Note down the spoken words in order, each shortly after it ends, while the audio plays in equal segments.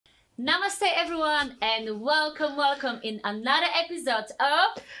Namaste everyone and welcome in another episode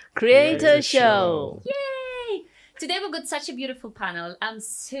of Creator Show. Yay! Today we've got such a beautiful panel. I'm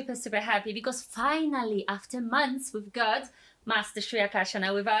super happy because finally after months we've got Master Shri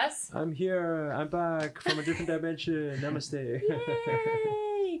Akashana with us. I'm here, I'm back from a different dimension. Namaste.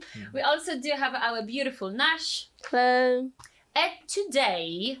 Yay! We also do have our beautiful Nash. Hello. And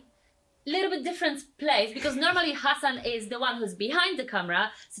today, little bit different place because normally Hassan is the one who's behind the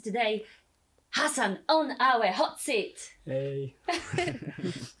camera. So today, Hassan on our hot seat. Hey.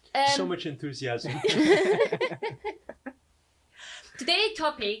 So much enthusiasm. Today's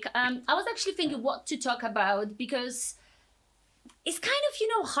topic, I was actually thinking what to talk about because it's kind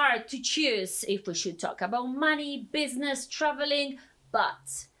of, hard to choose if we should talk about money, business, traveling,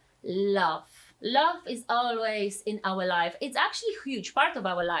 but love. Love is always in our life. It's actually a huge part of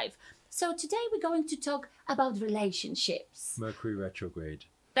our life. So today we're going to talk about relationships. Mercury retrograde.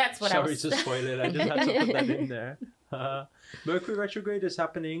 That's what I was... Sorry to spoil it, I just had to put that in there. Mercury retrograde is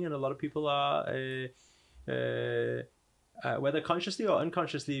happening and a lot of people are, whether consciously or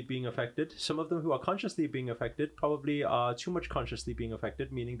unconsciously being affected. Some of them who are consciously being affected probably are too much consciously being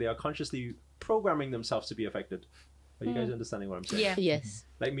affected, meaning they are consciously programming themselves to be affected. Are you guys understanding what I'm saying? Yeah. Yes.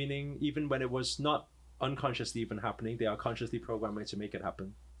 Like meaning even when it was not unconsciously even happening, they are consciously programming to make it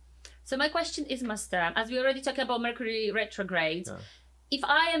happen. So my question is, Master, as we already talked about Mercury retrograde, if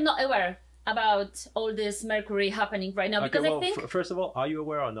I am not aware about all this Mercury happening right now, because well, I think... first of all, are you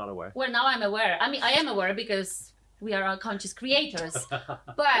aware or not aware? Well, now I'm aware. I mean, I am aware because we are unconscious creators.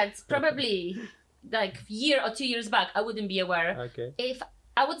 But probably like a year or 2 years back, I wouldn't be aware. Okay. If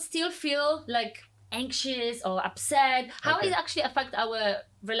I would still feel like anxious or upset, how it actually affect our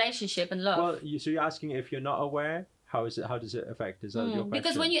relationship and love? Well, so you're asking if you're not aware, how does it affect? Is that your question?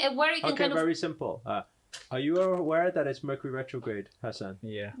 Because when you're aware, you can kind of... very simple. Are you aware that it's Mercury retrograde, Hassan?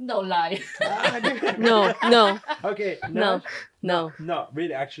 Yeah. No lie. No. Okay. No.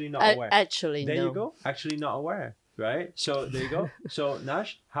 Really, actually not aware. Actually, there no. you go. Actually not aware. Right? So there you go. So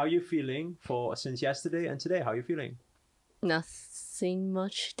Nash, how are you feeling since yesterday and today? How are you feeling? Nothing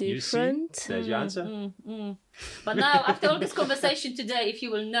much You different. see? There's your answer. But now, after all this conversation today, if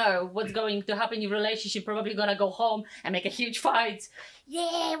you will know what's going to happen in your relationship, probably gonna go home and make a huge fight.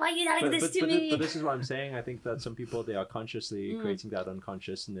 Yeah, why you not like this to me? But this is what I'm saying. I think that some people, they are consciously creating that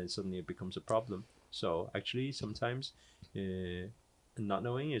unconscious and then suddenly it becomes a problem. So actually, sometimes not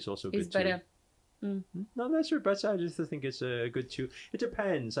knowing is also good It's better. too. Not necessarily better. I just think it's good too. It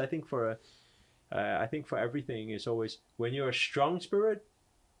depends. I think for everything, it's always when you're a strong spirit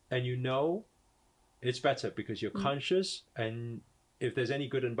and you know, it's better because you're conscious, and if there's any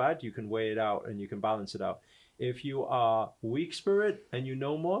good and bad, you can weigh it out and you can balance it out. If you are weak spirit and you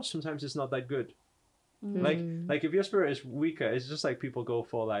know more, sometimes it's not that good. Like if your spirit is weaker, it's just like people go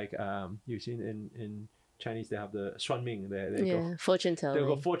for like you've seen in Chinese they have the Shuan Ming, they go fortune teller.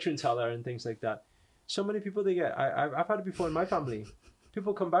 They'll go fortune teller and things like that. So many people they get. I've had it before in my family.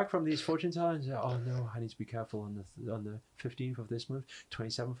 People come back from these fortune tellers and say, "Oh no, I need to be careful on the 15th of this month,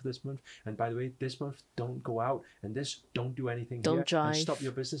 27th of this month, and by the way, this month don't go out, and this don't do anything Don't here, drive. and stop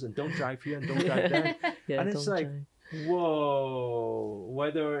your business, and don't drive here, and don't drive there." And it's like, whoa,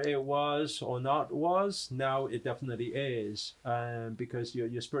 whether it was or not was, now it definitely is, because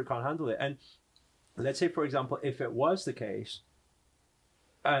your spirit can't handle it. And let's say, for example, if it was the case,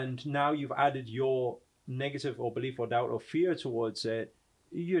 and now you've added your negative or belief or doubt or fear towards it,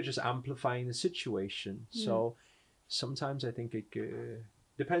 you're just amplifying the situation. So sometimes I think it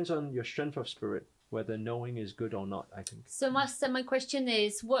depends on your strength of spirit, whether knowing is good or not, I think. So, Master, my question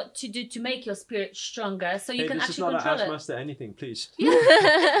is what to do to make your spirit stronger so you can actually control it. This is not Ask Master anything, please.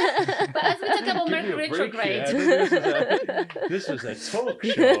 But as we talk about Mercury retrograde... This was a talk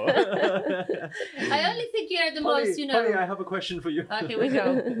show. I only think you are the most, Polly, I have a question for you. Okay, we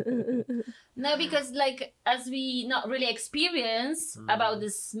go. No, because like as we not really experience about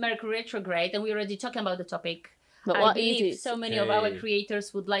this Mercury retrograde, and we're already talking about the topic, But I what believe is it? so many of our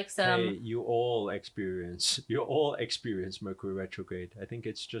creators would like some... Hey, you all experience Mercury retrograde. I think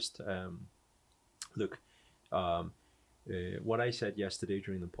it's just, look, what I said yesterday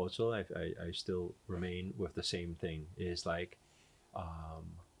during the portal, I still remain with the same thing, is like,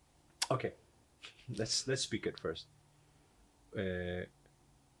 okay, let's speak it first.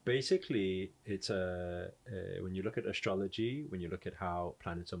 Basically, it's when you look at astrology, when you look at how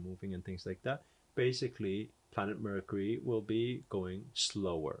planets are moving and things like that, basically, planet Mercury will be going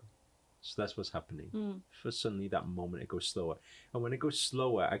slower. So that's what's happening. For suddenly that moment it goes slower. And when it goes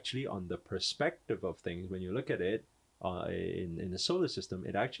slower, actually on the perspective of things, when you look at it in the solar system,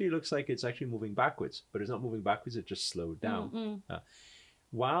 it actually looks like it's actually moving backwards. But it's not moving backwards, it just slowed down.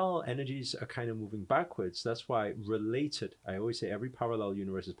 while energies are kind of moving backwards, that's why related, I always say every parallel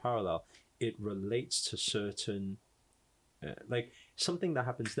universe is parallel. It relates to certain, like something that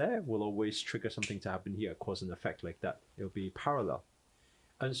happens there will always trigger something to happen here, cause and effect like that. It'll be parallel.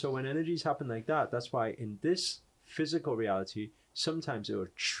 And so when energies happen like that, that's why in this physical reality, sometimes it will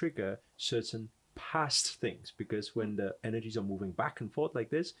trigger certain past things, because when the energies are moving back and forth like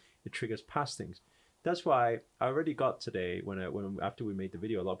this, it triggers past things. That's why I already got today, when after we made the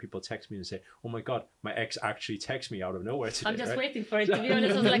video, a lot of people text me and say, oh my God, my ex actually texted me out of nowhere today. I'm just right? waiting for it, to be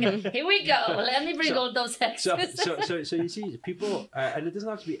honest. I was like, here we go. Let me bring all those exes. So you see, people, and it doesn't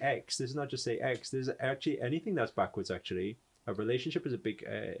have to be ex. This is not just say ex. There's actually anything that's backwards, actually. A relationship is a big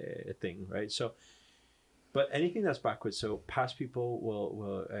thing, right? So, but anything that's backwards, so past people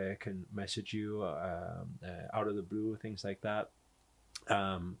will can message you out of the blue, things like that.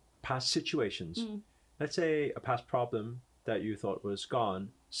 Past situations. Let's say a past problem that you thought was gone,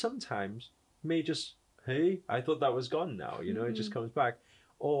 sometimes may just, hey, I thought that was gone now, you know, it just comes back.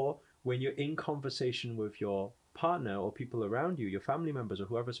 Or when you're in conversation with your partner or people around you, your family members or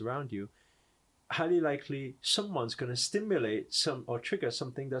whoever's around you, highly likely someone's going to stimulate some or trigger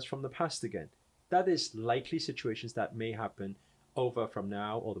something that's from the past again. That is likely situations that may happen over from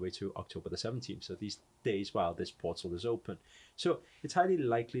now all the way to October the 17th. So these days while this portal is open. So it's highly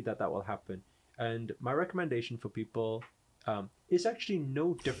likely that that will happen. And my recommendation for people is actually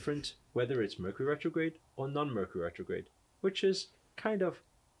no different whether it's Mercury retrograde or non-Mercury retrograde, which is kind of,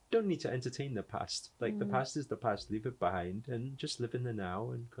 don't need to entertain the past. Like the past is the past, leave it behind and just live in the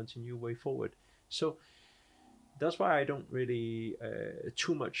now and continue way forward. So that's why I don't really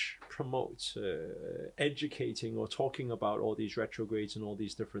too much promote educating or talking about all these retrogrades and all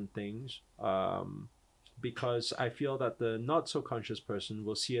these different things, because I feel that the not so conscious person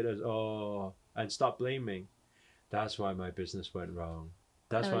will see it as, oh, and stop blaming. That's why my business went wrong.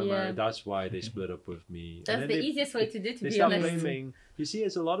 That's that's why they split up with me. That's the easiest way to do, to they be start honest. blaming. You see,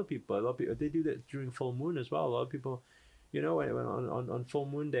 it's a lot of people, they do that during full moon as well. A lot of people, you know, when on full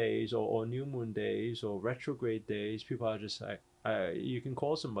moon days or new moon days or retrograde days, people are just like, you can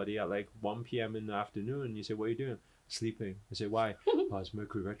call somebody at like 1 p.m. in the afternoon and you say, what are you doing? Sleeping. I say, why? Oh, it's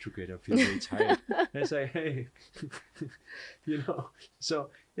Mercury retrograde. I feel very tired. And it's like, hey, you know,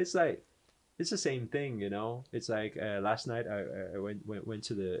 so it's like, it's the same thing, you know. It's like last night I went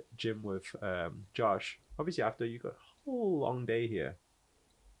to the gym with Josh. Obviously after you got a whole long day here.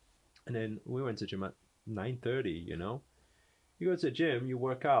 And then we went to gym at 9:30, you know. You go to the gym, you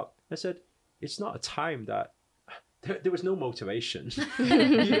work out. I said, it's not a time that there was no motivation. You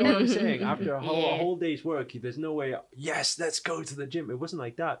know what I'm saying? After a whole day's work, there's no way, yes, let's go to the gym. It wasn't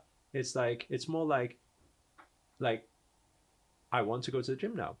like that. It's like, it's more like I want to go to the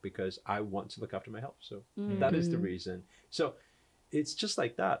gym now because I want to look after my health. So that is the reason. So it's just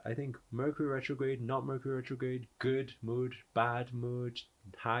like that. I think Mercury retrograde, not Mercury retrograde, good mood, bad mood,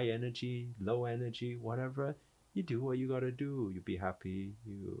 high energy, low energy, whatever. You do what you gotta do. You be happy.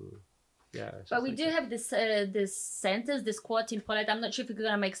 But we do have this this sentence, this quote in Polite. I'm not sure if it's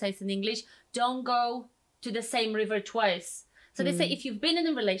gonna make sense in English. Don't go to the same river twice. So they say if you've been in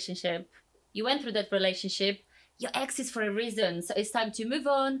a relationship, you went through that relationship, your ex is for a reason. So it's time to move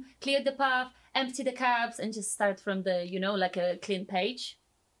on, clear the path, empty the cups, and just start from the, you know, like a clean page.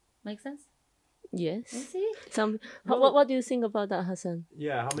 Make sense? Yes. You see? What do you think about that, Hassan?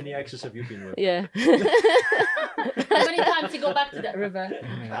 Yeah, how many exes have you been with? Yeah. How many times you go back to that river?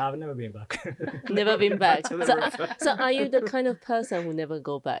 I've never been back. Never been back. So are you the kind of person who never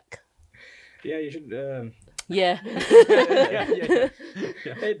go back? Yeah, you should. Yeah.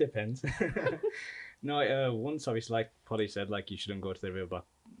 It depends. No, once obviously, like Polly said, like you shouldn't go to the river, but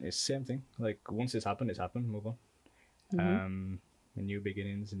it's the same thing. Like once it's happened, move on. And new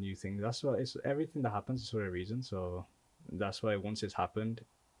beginnings and new things. That's what it's, everything that happens is for a reason. So that's why once it's happened,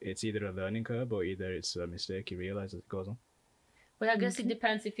 it's either a learning curve or either it's a mistake. You realize as it goes on. Well, I guess it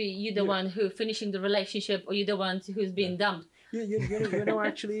depends if you're the one who finishing the relationship or you're the one who's being dumped. Yeah, you know,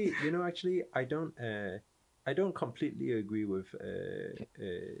 actually, I don't completely agree with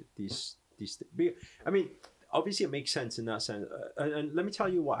these. I mean, obviously, it makes sense in that sense. And let me tell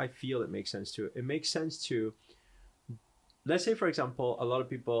you what I feel it makes sense to. It makes sense to. Let's say, for example, a lot of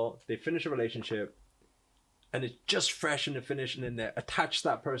people, they finish a relationship and it's just fresh in the finish and then they're attached to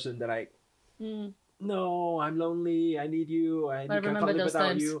that person. They're like, no, I'm lonely. I need you. I can't live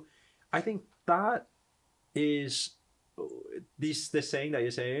without you. I think that is this saying that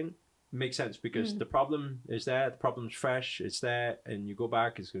you're saying makes sense because the problem is there. The problem's fresh. It's there. And you go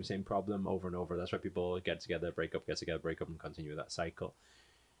back, it's the same problem over and over. That's why people get together, break up, get together, break up, and continue that cycle.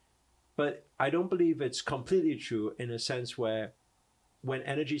 But I don't believe it's completely true in a sense where when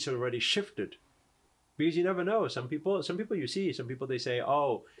energy's already shifted. Because you never know. Some people you see, some people they say,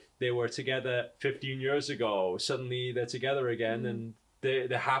 oh, they were together 15 years ago. Suddenly they're together again and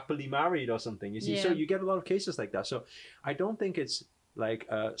they're happily married or something. You see, so you get a lot of cases like that. So I don't think it's like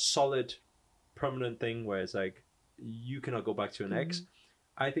a solid, permanent thing where it's like you cannot go back to an ex.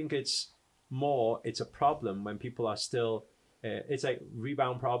 I think it's a problem when people are still. It's like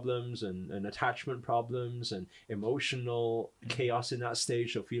rebound problems and attachment problems and emotional chaos in that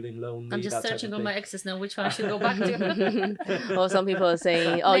stage of feeling lonely. I'm just searching on my exes now. Which one I should go back to? Or some people are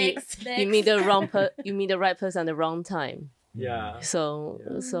saying, "Oh, Next. you meet the you meet the right person at the wrong time." Yeah. So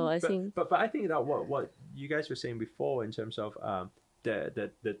I think. But I think that what you guys were saying before in terms of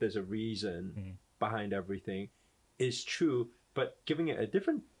that there's a reason behind everything is true. But giving it a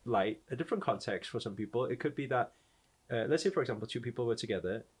different light, a different context for some people, it could be that. Let's say, for example, two people were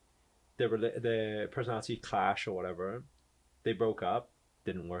together, their personality clash or whatever, they broke up,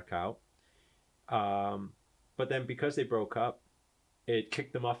 didn't work out. But then because they broke up, it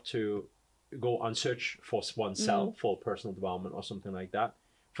kicked them off to go on search for oneself, for personal development or something like that,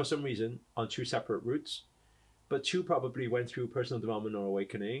 for some reason, on two separate routes. But two probably went through personal development or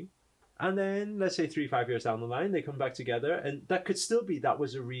awakening. And then, let's say 3-5 years down the line, they come back together, and that could still be that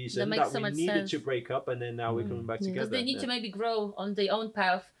was a reason that we needed to break up, and then now we're coming back together. Because they need to maybe grow on their own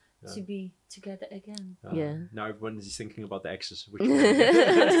path to be together again. Now everyone is thinking about the exes. Which I'm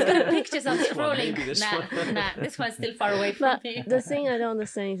just got pictures. I'm scrolling. This one's still far away from me. The thing I don't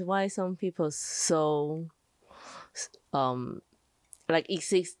understand is why some people so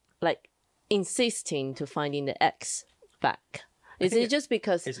insisting to finding the ex back. Is it just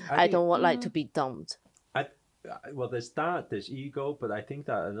because I don't want like to be dumped? Well, there's ego, but I think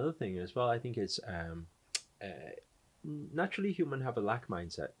that another thing as well, I think it's naturally human have a lack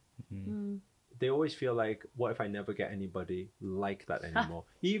mindset. They always feel like, what if I never get anybody like that anymore?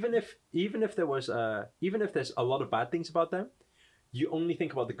 even if there's a lot of bad things about them, you only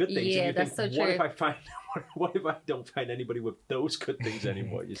think about the good things. Yeah, and you that's think, so true. What if I don't find anybody with those good things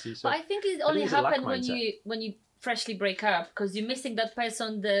anymore? You see, so but I think it only happened when you freshly break up, because you're missing that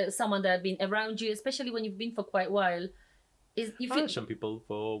person, someone that has been around you, especially when you've been for quite a while. Some people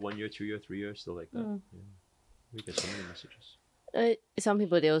for 1 year, 2 year, 3 years still like that. Yeah. We get so many messages. Some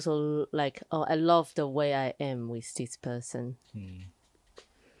people, they also like, oh, I love the way I am with this person.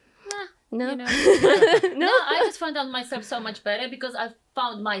 No. You know, I just found out myself so much better because I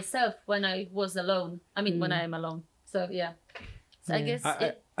found myself when I was alone. I mean, when I am alone. So yeah. So I guess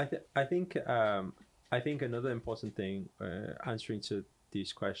I think another important thing answering to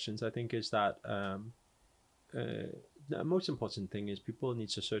these questions, I think, is that the most important thing is people need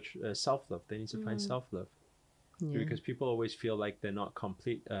to search self-love. They need to find self-love. Because people always feel like they're not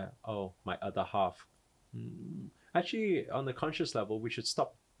complete. My other half. Actually, on the conscious level, we should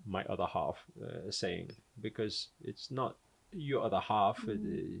stop my other half saying, because it's not your other half.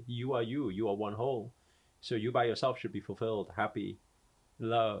 You are you. You are one whole. So you by yourself should be fulfilled, happy,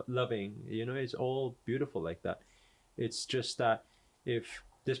 loving. You know, it's all beautiful like that. It's just that if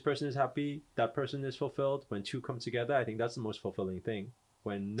this person is happy, that person is fulfilled. When two come together, I think that's the most fulfilling thing.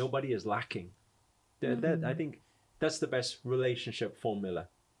 When nobody is lacking. That I think that's the best relationship formula.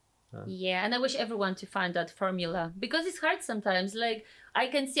 Yeah, and I wish everyone to find that formula, because it's hard sometimes. Like I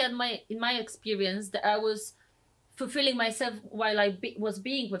can see in my experience that I was fulfilling myself while I was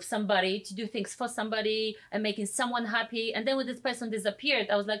being with somebody, to do things for somebody and making someone happy. And then when this person disappeared,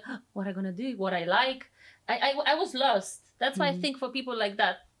 I was like, what am I gonna do? What I like? I was lost. That's why I think for people like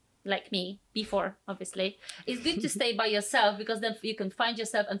that, like me before, obviously, it's good to stay by yourself, because then you can find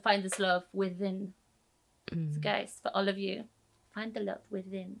yourself and find this love within. So guys, for all of you, find the love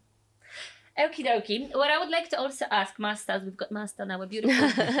within. Okie dokie. What I would like to also ask Masters, we've got Master now, a beautiful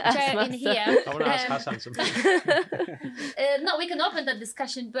chair in here. I want to ask Hassan something. No, we can open that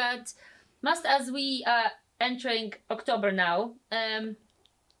discussion, but Master, as we are entering October now,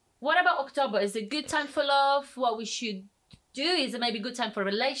 what about October? Is it a good time for love? What we should do? Is it maybe a good time for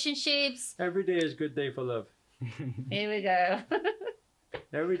relationships? Every day is a good day for love. Here we go.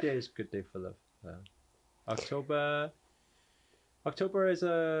 Every day is a good day for love.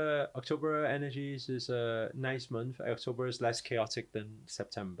 October energies is a nice month. October is less chaotic than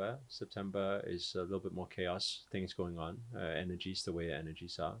September. September is a little bit more chaos, things going on, energies the way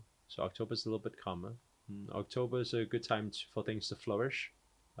energies are. So October is a little bit calmer. October is a good time for things to flourish,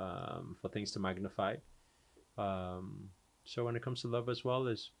 for things to magnify. So when it comes to love as well,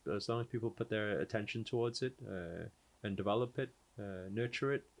 as long as people put their attention towards it and develop it,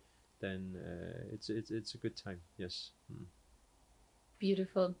 nurture it, then it's a good time. Yes.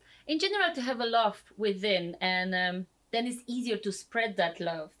 Beautiful. In general, to have a love within, and then it's easier to spread that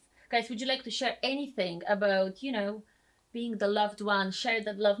love. Guys, would you like to share anything about, you know, being the loved one, share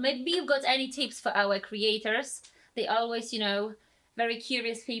that love? Maybe you've got any tips for our creators. They always, you know, very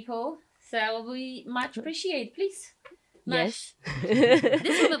curious people. So we much appreciate, please. Yes.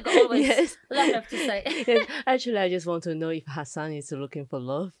 This woman got always Yes. love to say. Yes. Actually, I just want to know if Hassan is looking for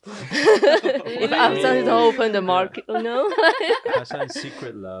love. If Hassan is open the market, no. Hassan's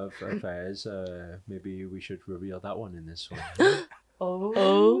secret love affairs. Maybe we should reveal that one in this one.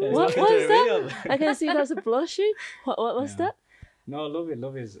 Oh, what is that? I can see that's blushing. What was that? No,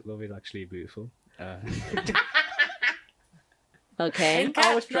 love is actually beautiful. Okay.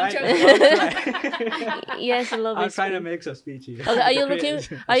 I was trying. Yes, love I'm is trying to good. make some speech here. Okay, are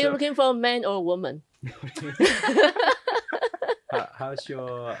you looking for a man or a woman? How's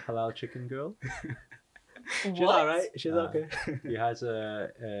your halal chicken girl? She's alright. She's okay. He has a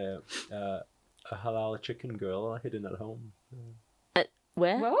halal chicken girl hidden at home.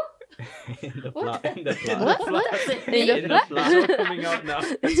 Where? What? In the flat. In the flat. What does it In mean? the It's all coming out now.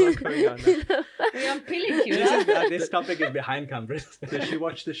 It's all coming out now. We are peeling you. Huh? This topic is behind cameras. Does she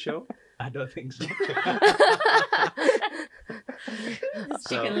watch the show? I don't think so. This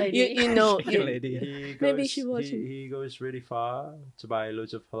chicken lady. You know, Chicken lady. He goes, Maybe she watching. he goes really far to buy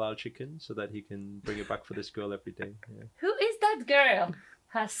loads of halal chicken so that he can bring it back for this girl every day. Yeah. Who is that girl?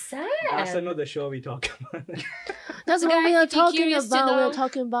 Hassan. That's another show we talk about. that's So what we guys, are if you're talking curious to about. know- We're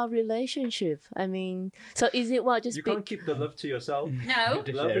talking about relationship. I mean, so is it what just You be? can't keep the love to yourself. No.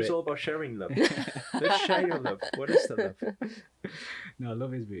 To Love share is it. all about sharing love. Let's share your love. What is the love? No,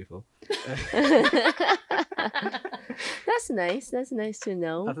 love is beautiful. That's nice. That's nice to I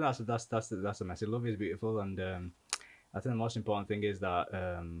know. think that's the message. Love is beautiful, and I think the most important thing is that,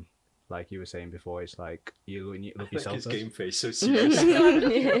 like you were saying before, it's like you need to love Like yourself his first. game face, so serious.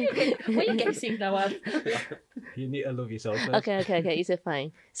 What are you guessing now? You need to love yourself first. Okay. Is it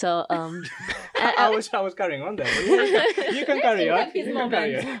fine? So I was carrying on there. You can carry on. have his You can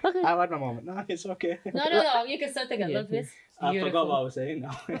carry on. moment. Okay. I've had my moment. No, it's okay. No. You can start again. Yeah, Love this. I forgot what I Beautiful. was saying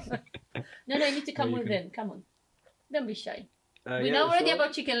now. No, you need to come No, you within. Come on. Don't be shy. We Yeah, know already so-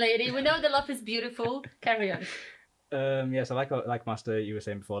 about Chicken Lady. We know the love is beautiful. Carry on. Yeah, so like Master, you were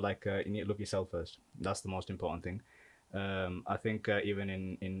saying before, like you need to love yourself first. That's the most important thing. I think even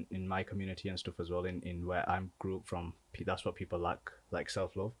in my community and stuff as well, in where I'm grew up from, that's what people lack, like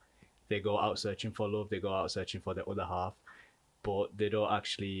self-love. They go out searching for love, they go out searching for the other half, but they don't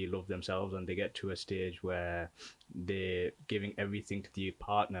actually love themselves, and they get to a stage where they're giving everything to the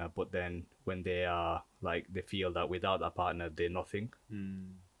partner, but then when they are like, they feel that without that partner they're nothing.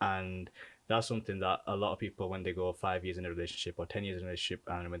 And that's something that a lot of people, when they go 5 years in a relationship or 10 years in a relationship,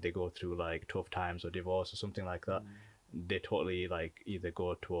 and when they go through like tough times or divorce or something like that, they totally like either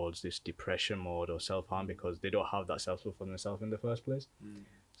go towards this depression mode or self-harm because they don't have that self-love for themselves in the first place.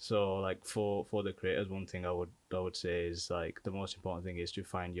 So like for the creators, one thing I would say is like the most important thing is to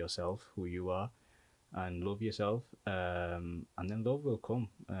find yourself, who you are, and love yourself, and then love will come.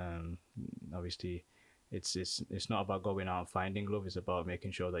 Obviously it's not about going out and finding love, it's about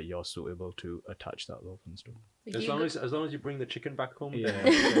making sure that you're suitable to attach that love and stuff. As long as you bring the chicken back home. Yeah.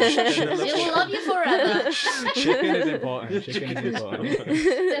 She will love you forever. Chicken is important. Chicken is important. So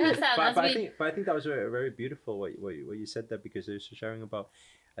Hassan, as But I we think that was very, very beautiful what you said there, because it was sharing about,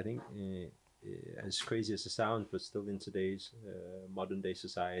 I think, as crazy as it sounds, but still in today's modern day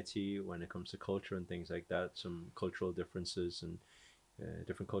society, when it comes to culture and things like that, some cultural differences and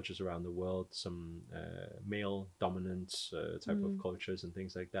different cultures around the world, some male dominant type of cultures and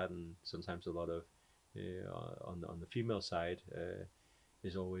things like that, and sometimes a lot of on the female side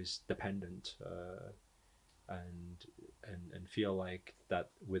is always dependent and feel like that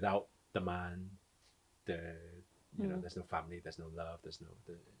without the man, there's no family, there's no love, there's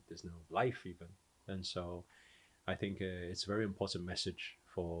no life even. And so I think it's a very important message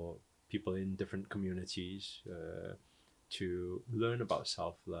for people in different communities to learn about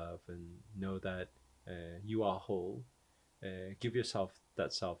self-love and know that you are whole. Give yourself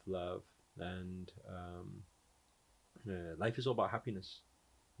that self-love, and life is all about happiness.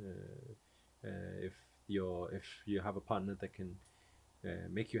 If you have a partner that can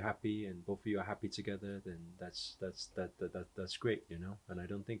make you happy and both of you are happy together, then that's great, you know. And I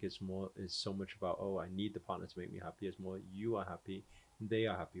don't think it's so much about, oh, I need the partner to make me happy. It's more you are happy, they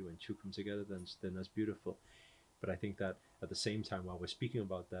are happy. When two come together, then that's beautiful. But I think that at the same time, while we're speaking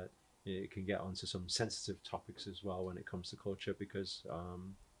about that, it can get onto some sensitive topics as well when it comes to culture, because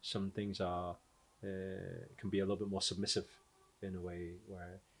some things can be a little bit more submissive in a way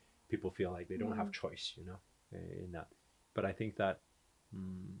where people feel like they don't have choice, you know, in that. But I think that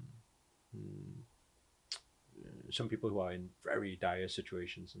some people who are in very dire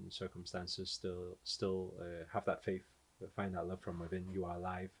situations and circumstances still have that faith, find that love from within. You are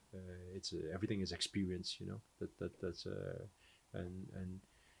alive. It's everything is experience, you know. That's and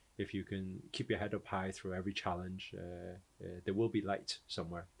if you can keep your head up high through every challenge, there will be light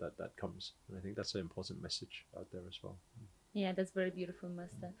somewhere that comes. And I think that's an important message out there as well. Yeah, that's very beautiful,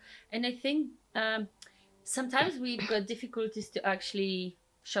 Master. And I think sometimes we've got difficulties to actually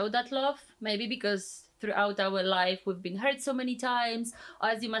show that love, maybe because throughout our life we've been hurt so many times, or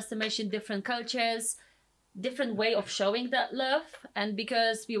as you must have mentioned, different cultures, different way of showing that love. And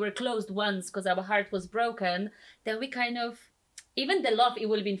because we were closed once because our heart was broken, then we kind of, even the love, it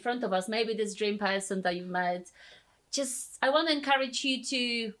will be in front of us, maybe this dream person that you met, just I want to encourage you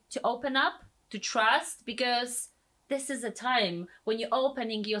to open up, to trust, because this is a time when you're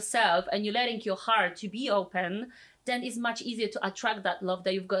opening yourself and you're letting your heart to be open, then it's much easier to attract that love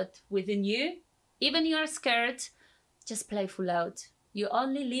that you've got within you. Even you are scared, just playful out. You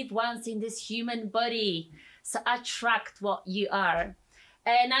only live once in this human body, so attract what you are.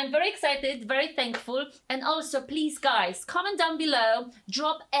 And I'm very excited, very thankful. And also, please, guys, comment down below,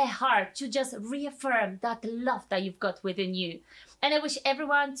 drop a heart to just reaffirm that love that you've got within you. And I wish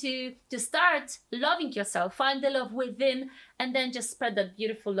everyone to start loving yourself, find the love within, and then just spread that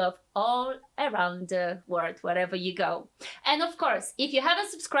beautiful love all around the world, wherever you go. And of course, if you haven't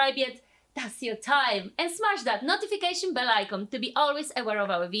subscribed yet, that's your time. And smash that notification bell icon to be always aware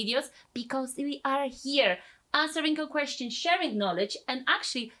of our videos, because we are here answering your questions, sharing knowledge, and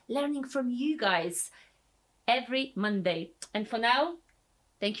actually learning from you guys every Monday. And for now,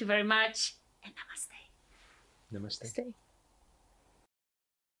 thank you very much, and namaste. Namaste. Stay.